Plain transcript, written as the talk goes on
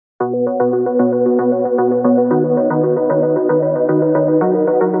Before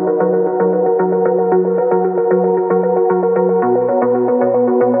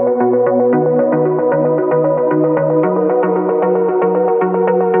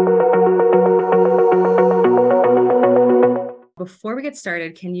we get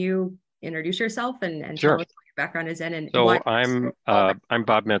started, can you introduce yourself and tell Sure. us what your background is in and why So I'm you're qualified? I'm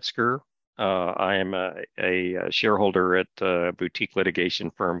Bob Metzger. I am a shareholder at a boutique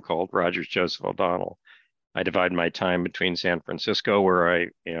litigation firm called Rogers Joseph O'Donnell. I divide my time between San Francisco, where I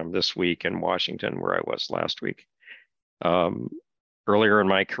am this week, and Washington, where I was last week. Um, Earlier in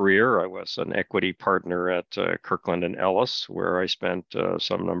my career, I was an equity partner at Kirkland and Ellis, where I spent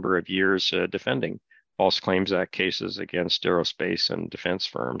some number of years defending False Claims Act cases against aerospace and defense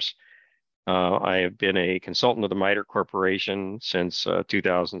firms. I have been a consultant of the MITRE Corporation since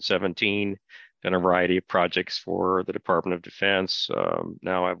 2017, done a variety of projects for the Department of Defense.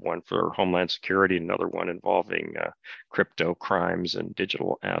 Now I have one for Homeland Security, another one involving crypto crimes and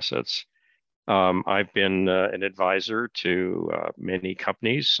digital assets. I've been an advisor to many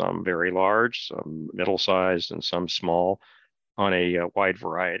companies, some very large, some middle-sized, and some small, on a wide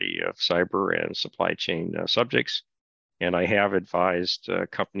variety of cyber and supply chain subjects. And I have advised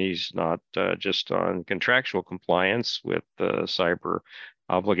companies not just on contractual compliance with cyber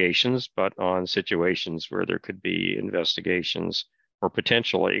obligations, but on situations where there could be investigations or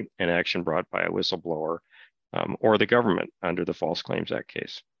potentially an action brought by a whistleblower or the government under the False Claims Act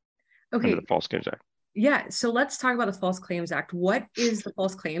case, under the Okay, False Claims Act. yeah. So let's talk about the False Claims Act. What is the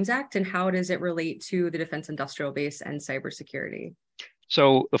False Claims Act and how does it relate to the defense industrial base and cybersecurity?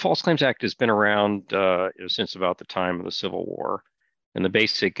 So the False Claims Act has been around since about the time of the Civil War. And the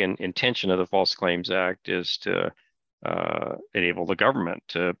basic intention of the False Claims Act is to enable the government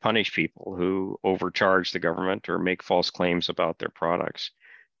to punish people who overcharge the government or make false claims about their products.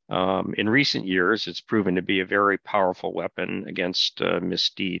 In recent years, it's proven to be a very powerful weapon against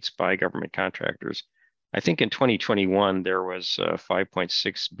misdeeds by government contractors. I think in 2021, there was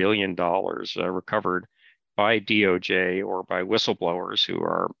 $5.6 billion recovered by DOJ or by whistleblowers who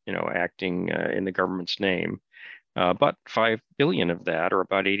are, acting in the government's name. But 5 billion of that, or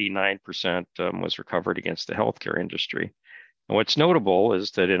about 89%, was recovered against the healthcare industry. And what's notable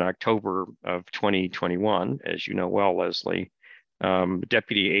is that in October of 2021, as you know well, Leslie,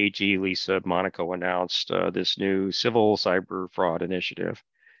 Deputy AG Lisa Monaco announced this new civil cyber fraud initiative.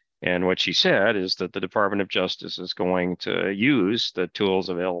 And what she said is that the Department of Justice is going to use the tools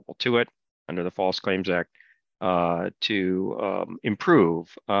available to it under the False Claims Act to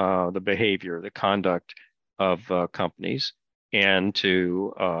improve the behavior, the conduct of companies, and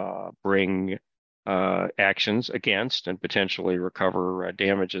to bring actions against and potentially recover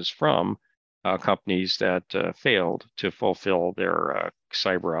damages from companies that failed to fulfill their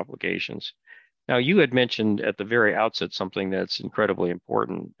cyber obligations. Now, you had mentioned at the very outset something that's incredibly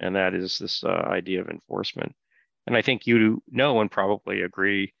important, and that is this idea of enforcement. And I think you know and probably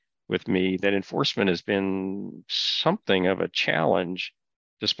agree with me that enforcement has been something of a challenge,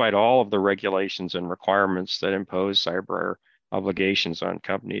 despite all of the regulations and requirements that impose cyber obligations on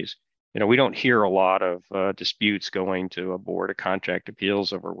companies. We don't hear a lot of disputes going to a board of contract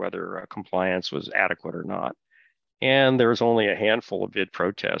appeals over whether compliance was adequate or not. And there was only a handful of bid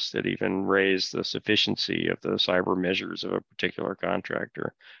protests that even raised the sufficiency of the cyber measures of a particular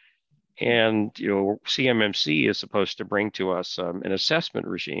contractor. And CMMC is supposed to bring to us an assessment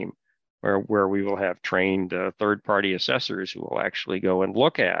regime where we will have trained third-party assessors who will actually go and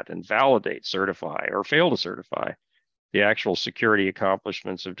look at and validate, certify, or fail to certify the actual security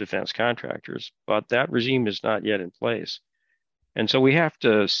accomplishments of defense contractors. But that regime is not yet in place. And so we have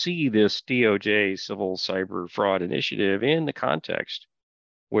to see this DOJ civil cyber fraud initiative in the context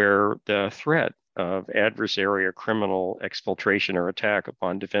where the threat of adversary or criminal exfiltration or attack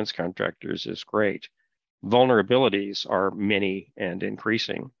upon defense contractors is great. Vulnerabilities are many and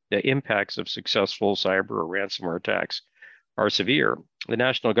increasing. The impacts of successful cyber or ransomware attacks are severe. The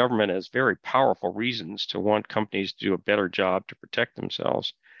national government has very powerful reasons to want companies to do a better job to protect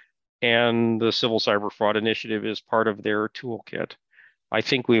themselves. And the Civil Cyber Fraud Initiative is part of their toolkit. I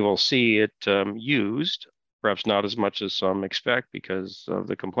think we will see it used, perhaps not as much as some expect because of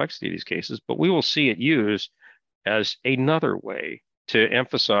the complexity of these cases, but we will see it used as another way to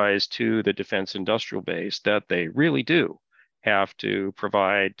emphasize to the defense industrial base that they really do have to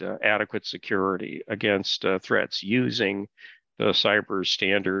provide adequate security against threats using the cyber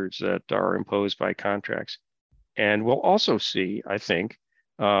standards that are imposed by contracts. And we'll also see, I think,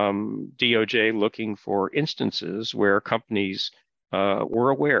 DOJ looking for instances where companies were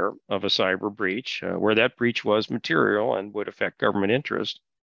aware of a cyber breach, where that breach was material and would affect government interest,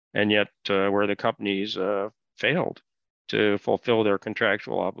 and yet where the companies failed to fulfill their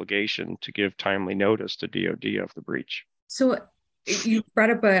contractual obligation to give timely notice to DoD of the breach. So you brought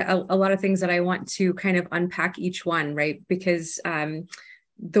up a lot of things that I want to kind of unpack each one, right? Because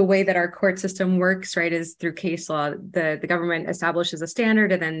the way that our court system works, right, is through case law. The government establishes a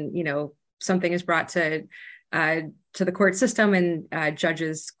standard, and then, you know, something is brought to the court system, and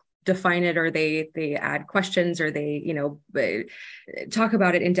judges define it, or they add questions, or they, you know, talk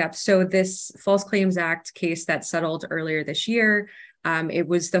about it in depth. So this False Claims Act case that settled earlier this year, it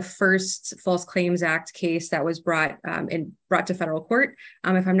was the first False Claims Act case that was brought to federal court.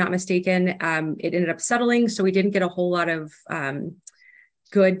 If I'm not mistaken, it ended up settling, so we didn't get a whole lot of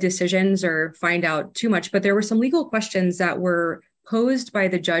good decisions or find out too much, but there were some legal questions that were posed by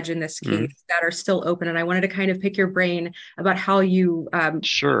the judge in this case that are still open. And I wanted to kind of pick your brain about how you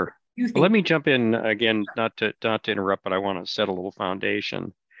Sure. you Well, think. let me jump in again, not to interrupt, but I want to set a little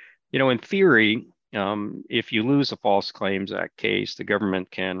foundation. You know, in theory, if you lose a False Claims Act case, the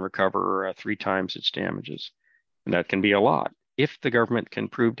government can recover 3 times its damages, and that can be a lot if the government can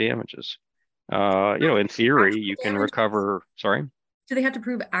prove damages. You know, in theory, Actual you can damages? recover. Sorry. Do they have to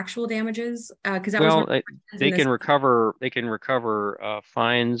prove actual damages? Because that was one Well, of the questions in they this. can recover. They can recover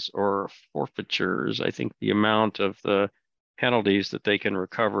fines or forfeitures. I think the amount of the penalties that they can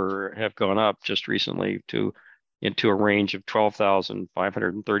recover have gone up just recently to into a range of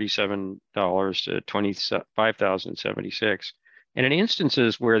 $12,537 to $25,076. And in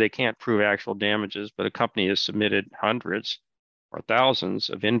instances where they can't prove actual damages, but a company has submitted hundreds or thousands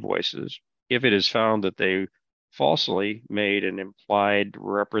of invoices, if it is found that they falsely made an implied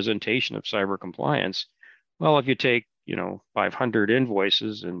representation of cyber compliance, well, if you take, you know, 500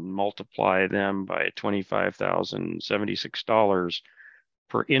 invoices and multiply them by $25,076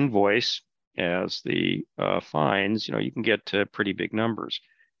 per invoice as the fines, you know, you can get to pretty big numbers.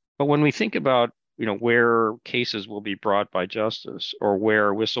 But when we think about, you know, where cases will be brought by justice, or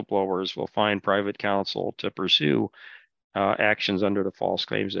where whistleblowers will find private counsel to pursue actions under the False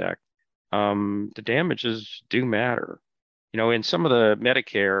Claims Act, the damages do matter. You know, in some of the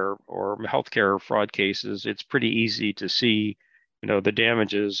Medicare or healthcare fraud cases, it's pretty easy to see, you know, the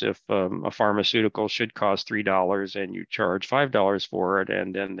damages if a pharmaceutical should cost $3 and you charge $5 for it,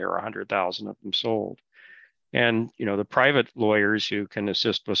 and then there are 100,000 of them sold. And, you know, the private lawyers who can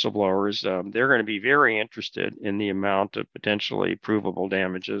assist whistleblowers, they're going to be very interested in the amount of potentially provable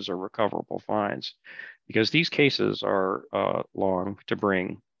damages or recoverable fines, because these cases are long to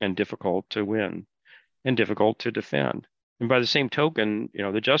bring and difficult to win and difficult to defend. And by the same token, you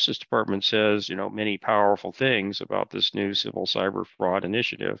know, the Justice Department says, you know, many powerful things about this new civil cyber fraud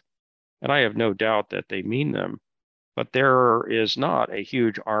initiative, and I have no doubt that they mean them. But there is not a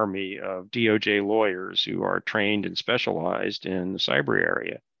huge army of DOJ lawyers who are trained and specialized in the cyber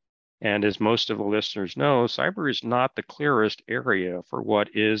area. And as most of the listeners know, cyber is not the clearest area for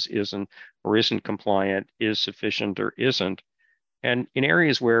what is, isn't, or isn't compliant, is sufficient or isn't. And in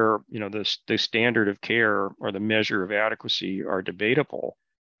areas where, you know, the standard of care or the measure of adequacy are debatable,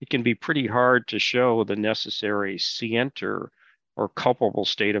 it can be pretty hard to show the necessary scienter or culpable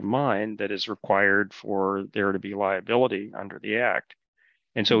state of mind that is required for there to be liability under the Act.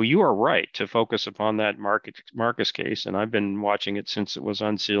 And so you are right to focus upon that Marcus case, and I've been watching it since it was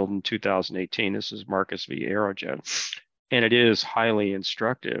unsealed in 2018. This is Marcus v. Aerojet, and it is highly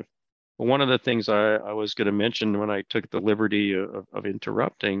instructive. But one of the things I was going to mention when I took the liberty of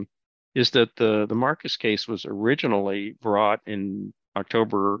interrupting is that the Marcus case was originally brought in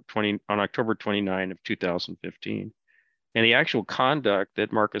October 29 of 2015. And the actual conduct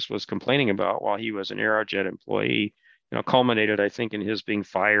that Marcus was complaining about while he was an Aerojet employee, you know, culminated, I think, in his being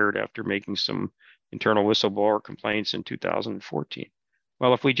fired after making some internal whistleblower complaints in 2014.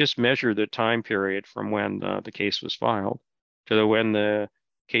 Well, if we just measure the time period from when the case was filed to when the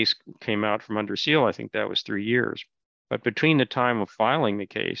case came out from under seal, I think that was 3 years. But between the time of filing the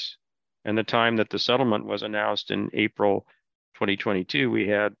case and the time that the settlement was announced in April 2022, we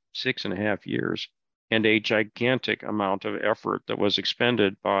had 6.5 years and a gigantic amount of effort that was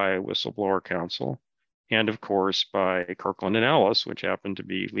expended by whistleblower counsel and, of course, by Kirkland and Ellis, which happened to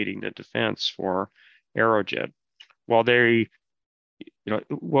be leading the defense for Aerojet. While they, you know,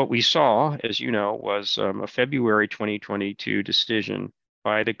 what we saw, as you know, was a February 2022 decision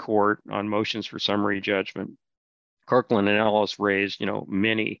by the court on motions for summary judgment. Kirkland and Ellis raised, you know,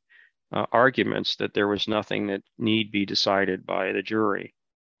 many arguments that there was nothing that need be decided by the jury,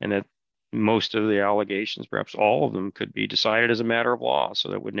 and that most of the allegations, perhaps all of them, could be decided as a matter of law, so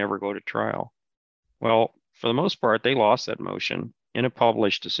that would never go to trial. Well, for the most part, they lost that motion in a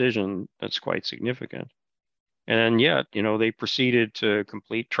published decision that's quite significant. And yet, they proceeded to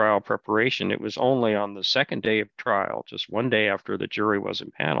complete trial preparation. It was only on the second day of trial, just one day after the jury was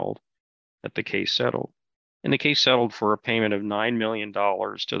impaneled, that the case settled. And the case settled for a payment of $9 million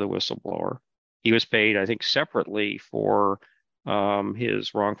to the whistleblower. He was paid, I think, separately for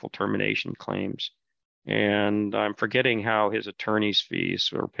his wrongful termination claims. And I'm forgetting how his attorney's fees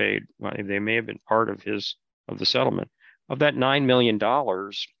were paid. Well, they may have been part of the settlement. Of that $9 million,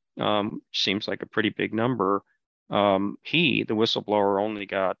 seems like a pretty big number. The whistleblower, only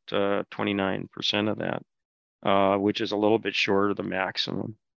got 29% of that, which is a little bit short of the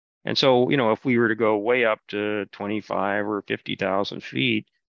maximum. And so, if we were to go way up to 25 or 50,000 feet,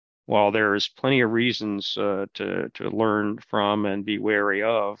 while there's plenty of reasons to learn from and be wary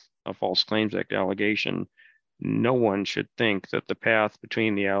of a False Claims Act allegation, no one should think that the path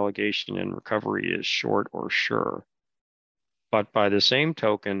between the allegation and recovery is short or sure. But by the same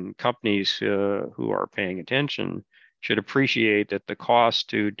token, companies who are paying attention should appreciate that the cost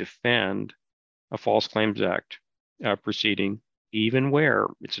to defend a False Claims Act proceeding, even where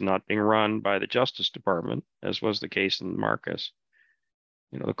it's not being run by the Justice Department, as was the case in Marcus,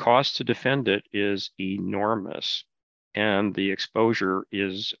 the cost to defend it is enormous, and the exposure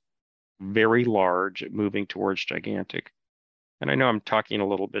is very large, moving towards gigantic. And I know I'm talking a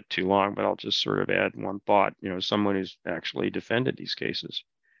little bit too long, but I'll just sort of add one thought. Someone who's actually defended these cases.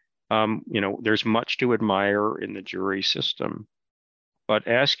 There's much to admire in the jury system, but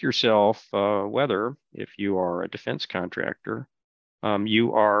ask yourself whether, if you are a defense contractor,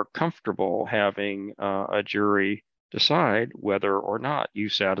 you are comfortable having a jury decide whether or not you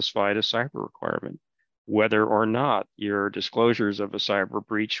satisfied a cyber requirement, whether or not your disclosures of a cyber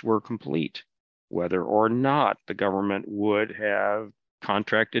breach were complete, whether or not the government would have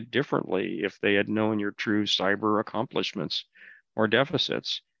contracted differently if they had known your true cyber accomplishments or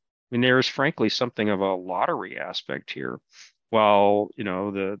deficits. I mean, there is frankly something of a lottery aspect here. While,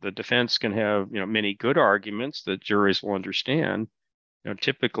 the defense can have, many good arguments that juries will understand,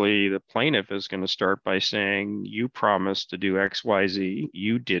 typically the plaintiff is going to start by saying, you promised to do X, Y, Z.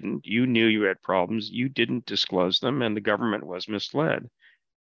 You didn't. You knew you had problems. You didn't disclose them, and the government was misled.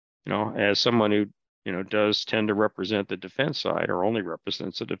 As someone who, does tend to represent the defense side, or only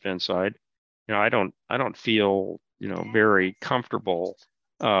represents the defense side, I don't feel, very comfortable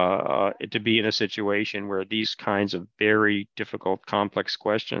to be in a situation where these kinds of very difficult, complex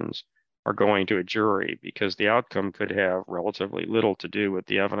questions are going to a jury, because the outcome could have relatively little to do with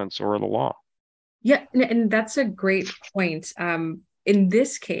the evidence or the law. Yeah, and that's a great point. In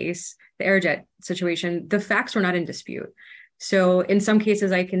this case, the Aerojet situation, the facts were not in dispute. So in some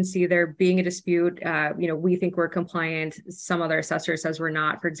cases, I can see there being a dispute. We think we're compliant. Some other assessor says we're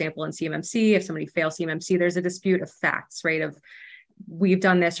not. For example, in CMMC, if somebody fails CMMC, there's a dispute of facts, right? Of we've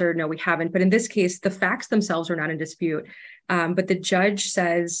done this or no, we haven't. But in this case, the facts themselves were not in dispute. But the judge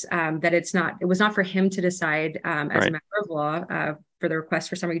says that it was not for him to decide as a matter of law for the request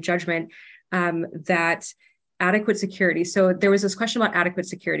for summary judgment that adequate security. So there was this question about adequate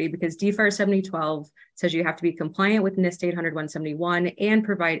security because DFAR 7012 says you have to be compliant with NIST 800-171 and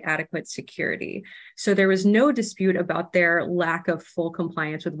provide adequate security. So there was no dispute about their lack of full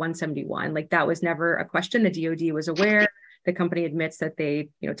compliance with 171. Like that was never a question. The DoD was aware. The company admits that they,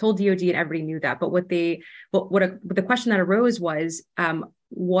 told DoD and everybody knew that. But what the question that arose was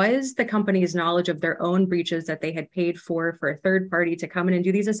the company's knowledge of their own breaches that they had paid for a third party to come in and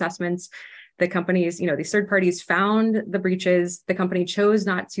do these assessments. The companies, these third parties found the breaches. The company chose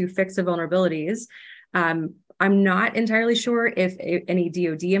not to fix the vulnerabilities. I'm not entirely sure if any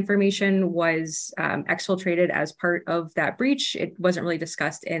DoD information was exfiltrated as part of that breach. It wasn't really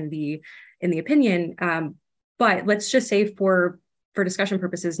discussed in the opinion. But let's just say for discussion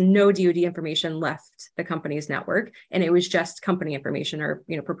purposes, no DoD information left the company's network, and it was just company information or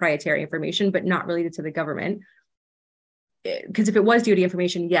proprietary information, but not related to the government. Because if it was DoD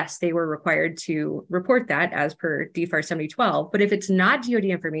information, yes, they were required to report that as per DFAR 7012. But if it's not DoD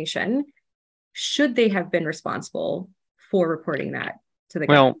information, should they have been responsible for reporting that to the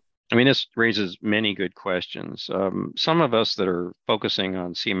government? Well, I mean, this raises many good questions. Some of us that are focusing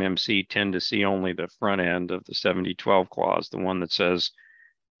on CMMC tend to see only the front end of the 7012 clause, the one that says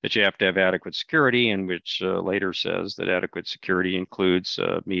that you have to have adequate security, and which later says that adequate security includes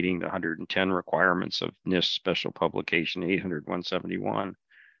meeting the 110 requirements of NIST Special Publication 800-171.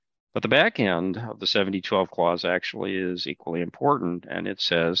 But the back end of the 7012 clause actually is equally important, and it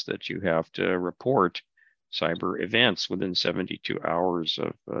says that you have to report cyber events within 72 hours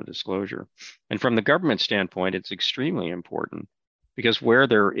of disclosure. And from the government standpoint, it's extremely important, because where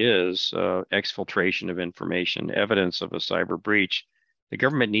there is exfiltration of information, evidence of a cyber breach, the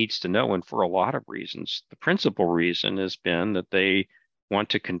government needs to know, and for a lot of reasons. The principal reason has been that they want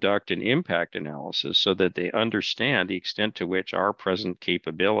to conduct an impact analysis so that they understand the extent to which our present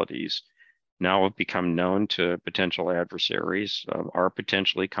capabilities now have become known to potential adversaries, are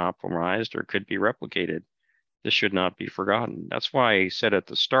potentially compromised or could be replicated. This should not be forgotten. That's why I said at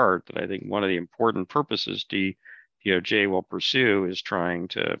the start that I think one of the important purposes DOJ will pursue is trying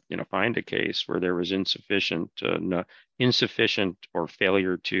to, find a case where there was insufficient or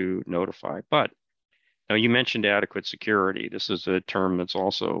failure to notify. But now you mentioned adequate security. This is a term that's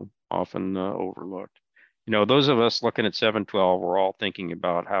also often overlooked. Those of us looking at 712, we're all thinking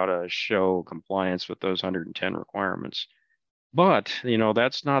about how to show compliance with those 110 requirements. But,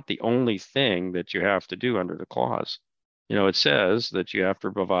 that's not the only thing that you have to do under the clause. It says that you have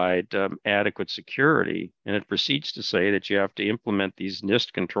to provide adequate security, and it proceeds to say that you have to implement these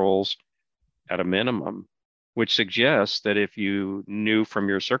NIST controls at a minimum, which suggests that if you knew from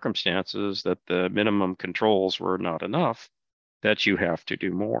your circumstances that the minimum controls were not enough, that you have to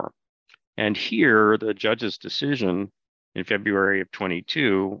do more. And here, the judge's decision in February of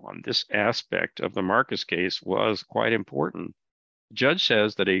 22 on this aspect of the Marcus case was quite important. The judge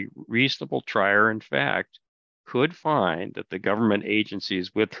says that a reasonable trier, in fact, could find that the government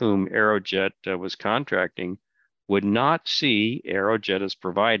agencies with whom Aerojet was contracting would not see Aerojet as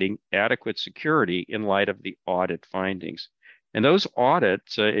providing adequate security in light of the audit findings. And those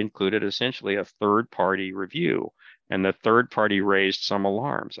audits included essentially a third-party review, and the third party raised some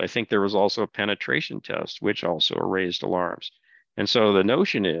alarms. I think there was also a penetration test, which also raised alarms. And so the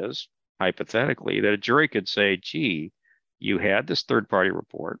notion is, hypothetically, that a jury could say, gee, you had this third party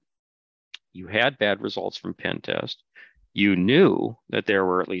report, you had bad results from pen test, you knew that there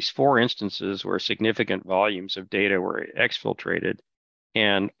were at least 4 instances where significant volumes of data were exfiltrated.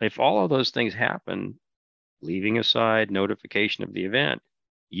 And if all of those things happen, leaving aside notification of the event,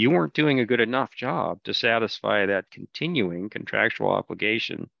 you weren't doing a good enough job to satisfy that continuing contractual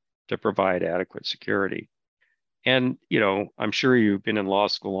obligation to provide adequate security. And, I'm sure you've been in law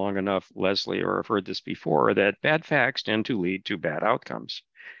school long enough, Leslie, or have heard this before, that bad facts tend to lead to bad outcomes.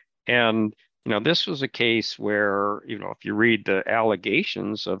 And, this was a case where, if you read the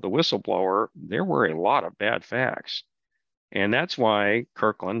allegations of the whistleblower, there were a lot of bad facts. And that's why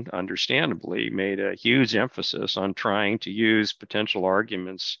Kirkland, understandably, made a huge emphasis on trying to use potential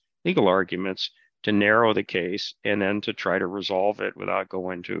arguments, legal arguments, to narrow the case and then to try to resolve it without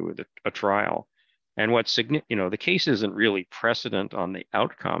going to a trial. And the case isn't really precedent on the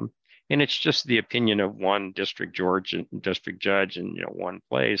outcome, and it's just the opinion of one district judge in one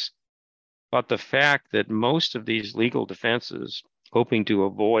place. But the fact that most of these legal defenses, hoping to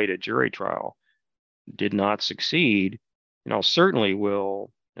avoid a jury trial, did not succeed, certainly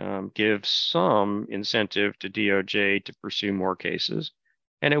will give some incentive to DOJ to pursue more cases,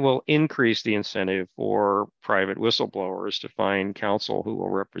 and it will increase the incentive for private whistleblowers to find counsel who will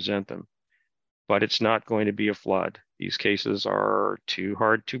represent them. But it's not going to be a flood. These cases are too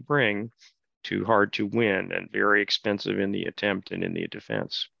hard to bring, too hard to win, and very expensive in the attempt and in the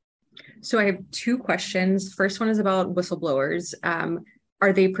defense. So I have 2 questions. First one is about whistleblowers.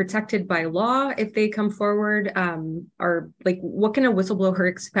 Are they protected by law if they come forward? Or what can a whistleblower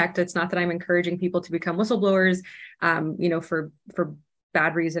expect? It's not that I'm encouraging people to become whistleblowers, for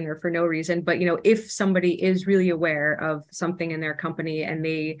bad reason or for no reason, but if somebody is really aware of something in their company and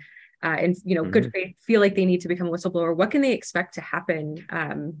they, good faith, feel like they need to become a whistleblower, what can they expect to happen?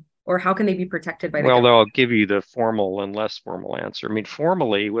 Or how can they be protected by the government? Well, I'll give you the formal and less formal answer. I mean,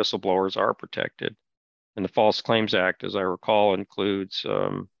 formally, whistleblowers are protected. And the False Claims Act, as I recall, includes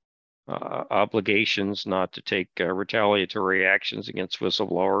obligations not to take retaliatory actions against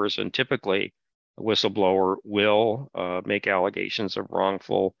whistleblowers. And typically, a whistleblower will make allegations of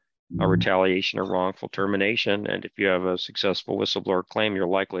wrongful retaliation or wrongful termination. And if you have a successful whistleblower claim, you're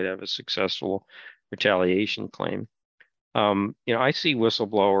likely to have a successful retaliation claim. I see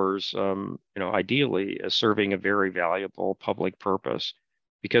whistleblowers, ideally as serving a very valuable public purpose,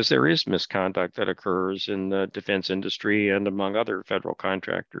 because there is misconduct that occurs in the defense industry and among other federal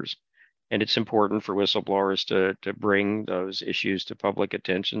contractors. And it's important for whistleblowers to bring those issues to public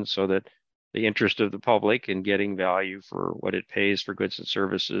attention so that the interest of the public in getting value for what it pays for goods and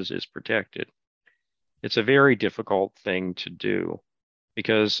services is protected. It's a very difficult thing to do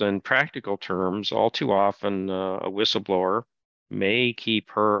because in practical terms, all too often a whistleblower may keep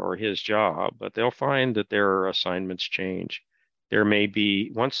her or his job, but they'll find that their assignments change. There may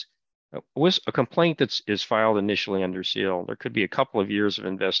be once a complaint that is filed initially under seal, there could be a couple of years of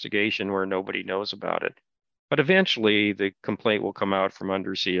investigation where nobody knows about it. But eventually the complaint will come out from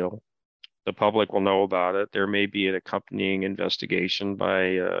under seal. The public will know about it. There may be an accompanying investigation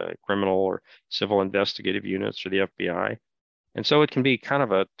by criminal or civil investigative units or the FBI. And so it can be kind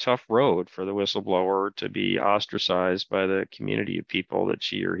of a tough road for the whistleblower to be ostracized by the community of people that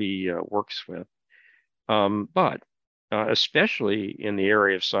she or he works with. But especially in the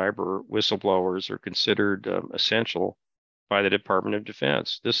area of cyber, whistleblowers are considered essential by the Department of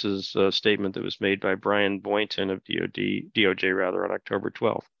Defense. This is a statement that was made by Brian Boynton of DOJ rather, on October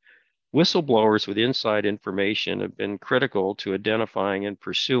 12th. Whistleblowers with inside information have been critical to identifying and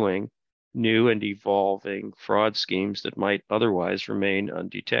pursuing new and evolving fraud schemes that might otherwise remain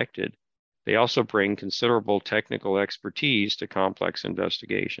undetected. They also bring considerable technical expertise to complex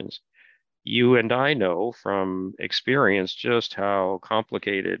investigations. You and I know from experience just how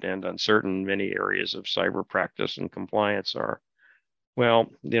complicated and uncertain many areas of cyber practice and compliance are. Well,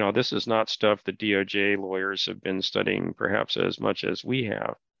 this is not stuff that DOJ lawyers have been studying perhaps as much as we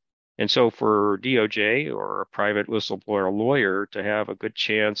have. And so for DOJ or a private whistleblower lawyer to have a good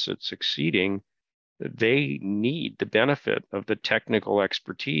chance at succeeding, they need the benefit of the technical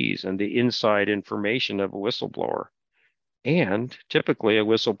expertise and the inside information of a whistleblower. And typically, a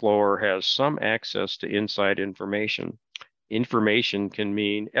whistleblower has some access to inside information. Information can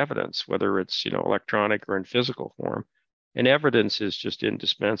mean evidence, whether it's electronic or in physical form. And evidence is just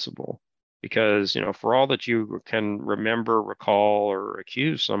indispensable because for all that you can remember, recall, or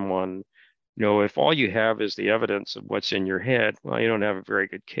accuse someone, if all you have is the evidence of what's in your head, well, you don't have a very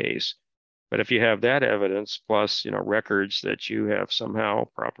good case. But if you have that evidence plus records that you have somehow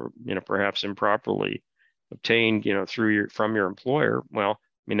perhaps improperly obtained, from your employer, well,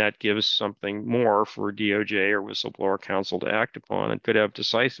 I mean, that gives something more for DOJ or whistleblower counsel to act upon and could have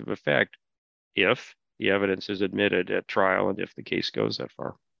decisive effect if the evidence is admitted at trial and if the case goes that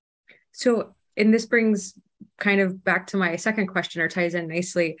far. So, and this brings kind of back to my second question, or ties in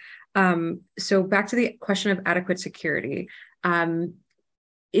nicely. So back to the question of adequate security.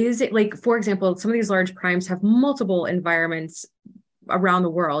 Is it like, for example, some of these large primes have multiple environments around the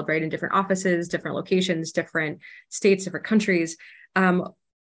world, right? In different offices, different locations, different states, different countries.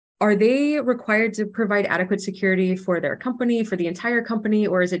 Are they required to provide adequate security for their company, for the entire company,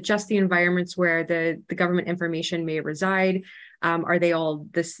 or is it just the environments where the government information may reside? Are they all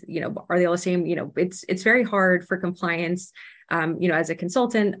this, are they all the same? It's very hard for compliance, as a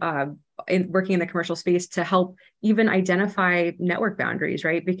consultant, working in the commercial space to help even identify network boundaries,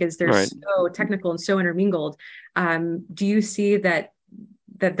 right? Because they're Right. so technical and so intermingled. Do you see that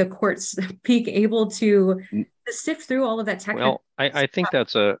the courts being able to sift through all of that technical? Well, I think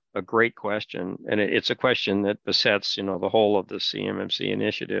that's a great question. And it's a question that besets, the whole of the CMMC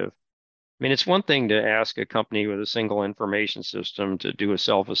initiative. I mean, it's one thing to ask a company with a single information system to do a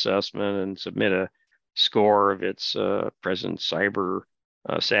self-assessment and submit a score of its present cyber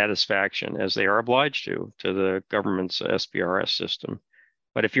satisfaction, as they are obliged to the government's SPRS system.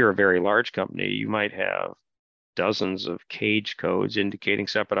 But if you're a very large company, you might have dozens of cage codes indicating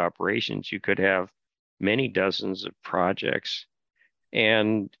separate operations. You could have many dozens of projects.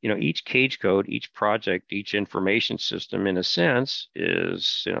 And each cage code, each project, each information system, in a sense,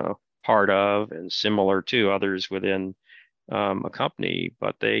 is part of and similar to others within a company,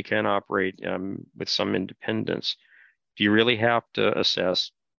 but they can operate with some independence. Do you really have to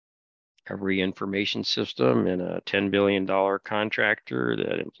assess every information system in a $10 billion contractor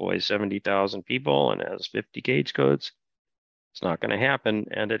that employs 70,000 people and has 50 cage codes? It's not going to happen,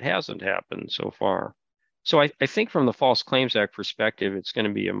 and it hasn't happened so far. So I think from the False Claims Act perspective, it's going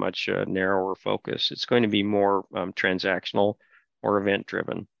to be a much narrower focus. It's going to be more transactional or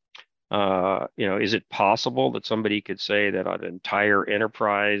event-driven. Is it possible that somebody could say that an entire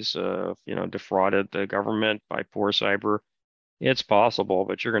enterprise, defrauded the government by poor cyber? It's possible,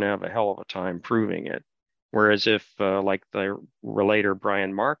 but you're going to have a hell of a time proving it. Whereas if, like the relator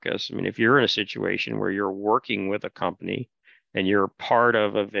Brian Marcus, I mean, if you're in a situation where you're working with a company and you're part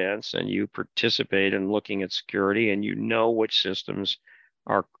of events and you participate in looking at security and which systems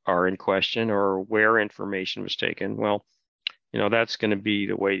are in question or where information was taken, well, that's going to be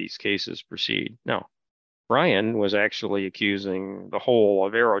the way these cases proceed. Now, Brian was actually accusing the whole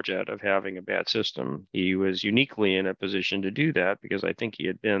of Aerojet of having a bad system. He was uniquely in a position to do that because I think he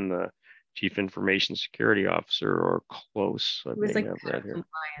had been the chief information security officer or close. It was like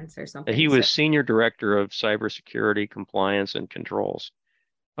compliance or something. He was senior director of cybersecurity compliance and controls.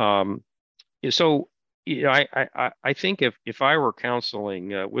 So I think if I were counseling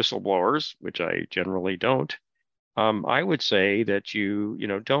whistleblowers, which I generally don't, I would say that you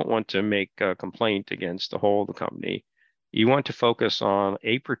don't want to make a complaint against the whole of the company. You want to focus on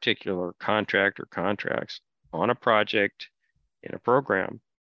a particular contract or contracts on a project in a program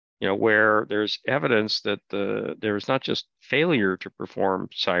where there's evidence that there was not just failure to perform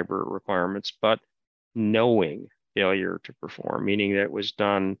cyber requirements, but knowing failure to perform, meaning that it was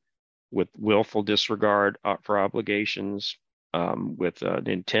done with willful disregard for obligations, with an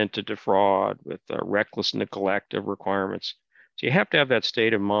intent to defraud, with reckless neglect of requirements. So you have to have that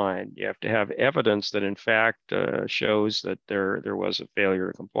state of mind. You have to have evidence that, in fact, shows that there was a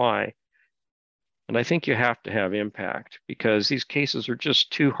failure to comply. And I think you have to have impact because these cases are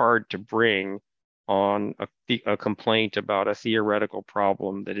just too hard to bring on a complaint about a theoretical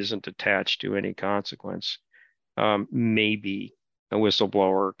problem that isn't attached to any consequence. Maybe a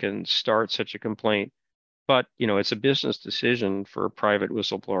whistleblower can start such a complaint, but it's a business decision for private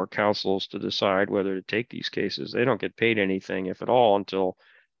whistleblower counsels to decide whether to take these cases. They don't get paid anything, if at all, until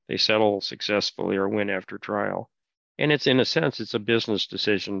they settle successfully or win after trial. And it's, in a sense, it's a business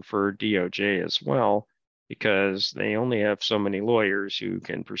decision for DOJ as well, because they only have so many lawyers who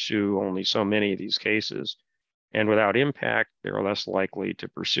can pursue only so many of these cases. And without impact, they're less likely to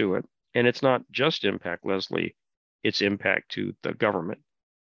pursue it. And it's not just impact, Leslie, it's impact to the government.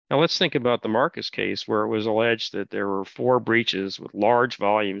 Now let's think about the Marcus case, where it was alleged that there were 4 breaches with large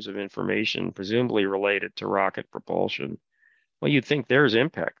volumes of information, presumably related to rocket propulsion. Well, you'd think there's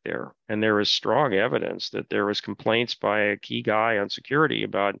impact there. And there is strong evidence that there was complaints by a key guy on security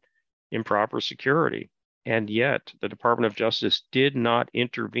about improper security. And yet the Department of Justice did not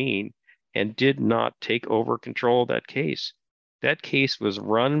intervene and did not take over control of that case. That case was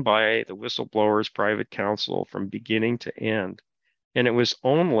run by the whistleblower's private counsel from beginning to end. And it was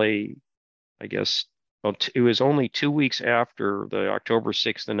only, I guess, it was only 2 weeks after the October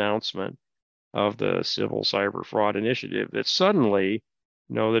 6th announcement of the Civil Cyber Fraud Initiative that suddenly,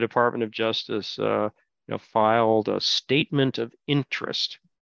 the Department of Justice, filed a statement of interest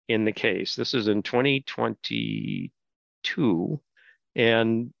in the case. This is in 2022.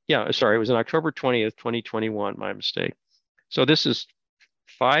 And it was on October 20th, 2021, my mistake. So this is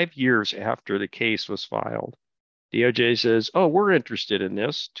 5 years after the case was filed. DOJ says, oh, we're interested in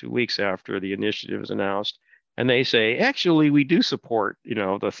this 2 weeks after the initiative is announced. And they say, actually, we do support,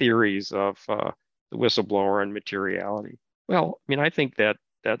 the theories of the whistleblower and materiality. Well, I think that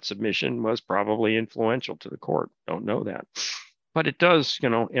submission was probably influential to the court. Don't know that. But it does,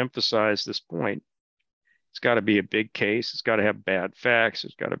 emphasize this point. It's got to be a big case. It's got to have bad facts.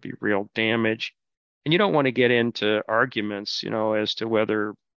 It's got to be real damage. And you don't want to get into arguments, as to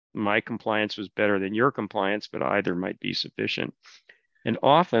whether my compliance was better than your compliance, but either might be sufficient. And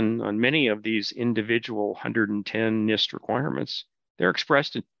often on many of these individual 110 NIST requirements, they're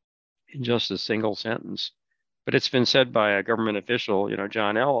expressed in just a single sentence. But it's been said by a government official,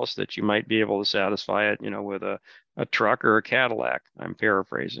 John Ellis, that you might be able to satisfy it, with a truck or a Cadillac. I'm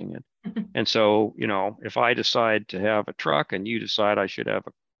paraphrasing it. And so, if I decide to have a truck and you decide I should have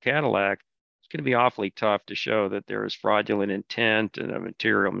a Cadillac, it's going to be awfully tough to show that there is fraudulent intent and a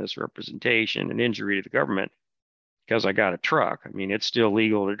material misrepresentation and injury to the government because I got a truck. It's still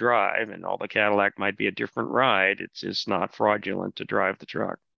legal to drive, and all the Cadillac might be a different ride. It's not fraudulent to drive the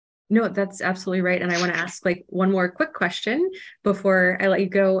truck. No, that's absolutely right. And I want to ask one more quick question before I let you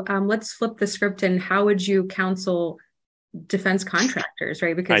go. Let's flip the script. And how would you counsel defense contractors,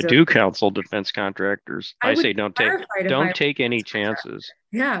 right? Because I do counsel defense contractors. I say don't take any chances.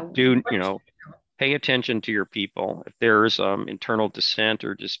 Yeah. Pay attention to your people. If there's internal dissent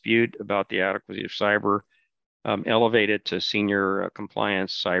or dispute about the adequacy of cyber, elevate it to senior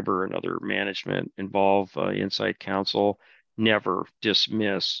compliance, cyber, and other management. Involve inside counsel. Never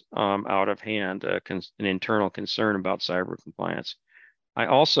dismiss out of hand an internal concern about cyber compliance. I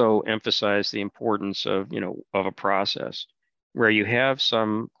also emphasize the importance of a process where you have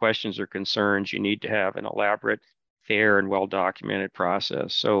some questions or concerns. You need to have an elaborate, fair, and well-documented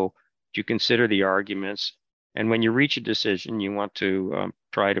process. So you consider the arguments, and when you reach a decision, you want to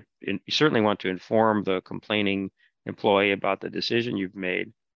you certainly want to inform the complaining employee about the decision you've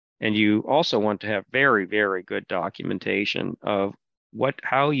made. And you also want to have very, very good documentation of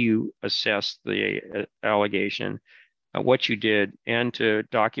how you assess the allegation, what you did, and to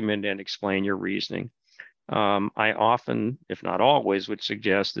document and explain your reasoning. I often, if not always, would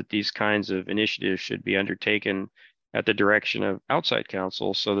suggest that these kinds of initiatives should be undertaken at the direction of outside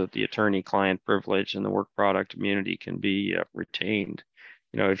counsel so that the attorney-client privilege and the work product immunity can be retained.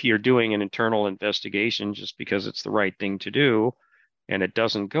 If you're doing an internal investigation just because it's the right thing to do, and it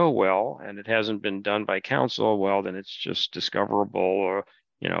doesn't go well, and it hasn't been done by counsel, well, then it's just discoverable or,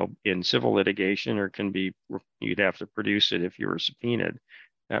 in civil litigation, or you'd have to produce it if you were subpoenaed.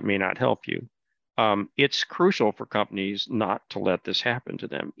 That may not help you. It's crucial for companies not to let this happen to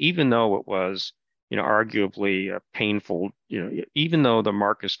them, even though it was arguably painful, even though the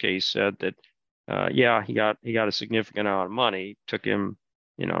Marcus case said that, yeah, he got a significant amount of money, took him,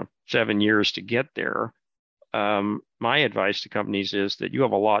 7 years to get there. My advice to companies is that you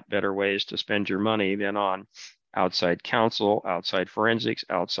have a lot better ways to spend your money than on outside counsel, outside forensics,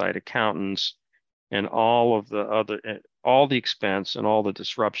 outside accountants, and all the expense and all the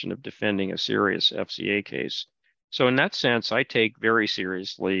disruption of defending a serious FCA case. So in that sense, I take very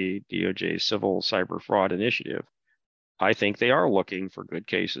seriously DOJ's civil cyber fraud initiative. I think they are looking for good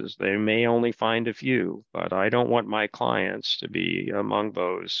cases. They may only find a few, but I don't want my clients to be among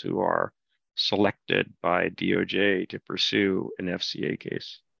those who are selected by DOJ to pursue an FCA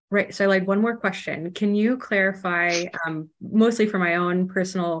case. Right. So one more question. Can you clarify, mostly for my own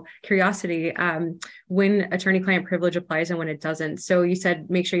personal curiosity, when attorney-client privilege applies and when it doesn't? So you said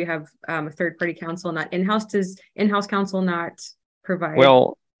make sure you have a third-party counsel, not in-house. Does in-house counsel not provide?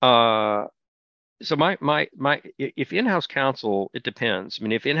 Well, so if in-house counsel, it depends. I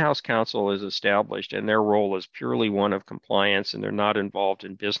mean, if in-house counsel is established and their role is purely one of compliance and they're not involved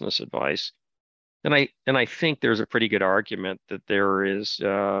in business advice, then I think there's a pretty good argument that there is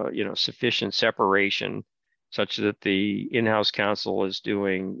sufficient separation such that the in-house counsel is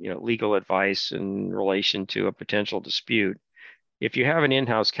doing legal advice in relation to a potential dispute. If you have an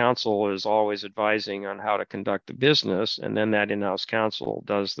in-house counsel who is always advising on how to conduct the business, and then that in-house counsel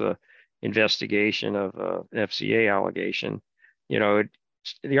does the investigation of an FCA allegation,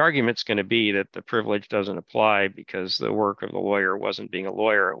 the argument's going to be that the privilege doesn't apply because the work of the lawyer wasn't being a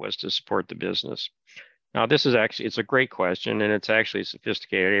lawyer, it was to support the business. Now, it's a great question, and it's actually a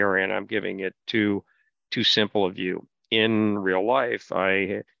sophisticated area, and I'm giving it too simple a view. In real life,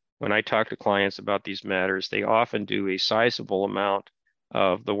 when I talk to clients about these matters, they often do a sizable amount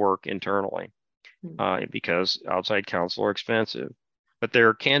of the work internally because outside counsel are expensive. But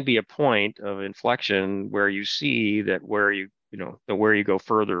there can be a point of inflection where you see that where you go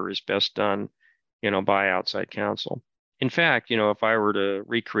further is best done, by outside counsel. In fact, if I were to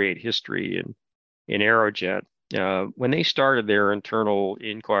recreate history in Aerojet, when they started their internal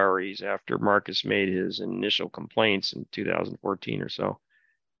inquiries after Marcus made his initial complaints in 2014 or so,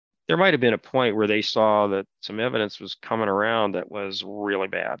 there might have been a point where they saw that some evidence was coming around that was really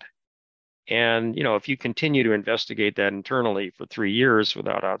bad. And, if you continue to investigate that internally for 3 years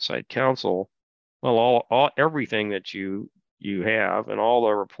without outside counsel, well, everything that you have and all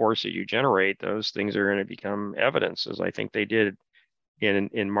the reports that you generate, those things are going to become evidence, as I think they did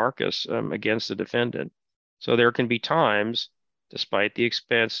in Marcus against the defendant. So there can be times, despite the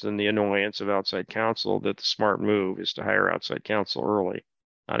expense and the annoyance of outside counsel, that the smart move is to hire outside counsel early.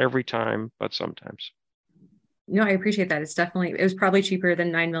 Not every time, but sometimes. No, I appreciate that. It was probably cheaper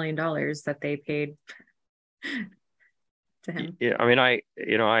than $9 million that they paid to him. Yeah, I mean,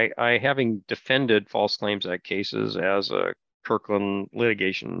 I having defended False Claims Act cases as a Kirkland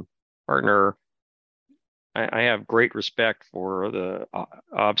litigation partner, I have great respect for the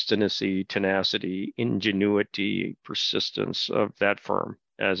obstinacy, tenacity, ingenuity, persistence of that firm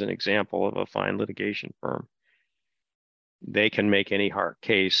as an example of a fine litigation firm. They can make any hard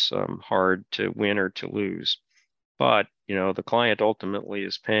case hard to win or to lose. But, the client ultimately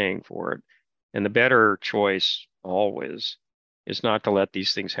is paying for it. And the better choice always is not to let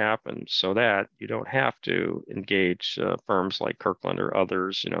these things happen so that you don't have to engage firms like Kirkland or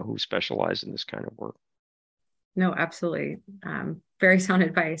others, who specialize in this kind of work. No, absolutely. Very sound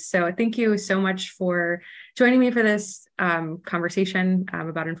advice. So thank you so much for joining me for this conversation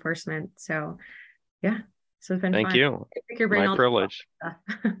about enforcement. So yeah, so it's been Thank fun. you. My privilege.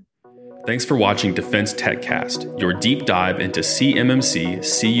 Thanks for watching Defense TechCast, your deep dive into CMMC,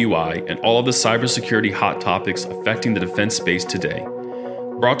 CUI, and all of the cybersecurity hot topics affecting the defense space today.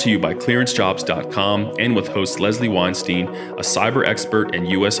 Brought to you by ClearanceJobs.com and with host Leslie Weinstein, a cyber expert and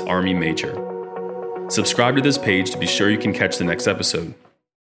U.S. Army major. Subscribe to this page to be sure you can catch the next episode.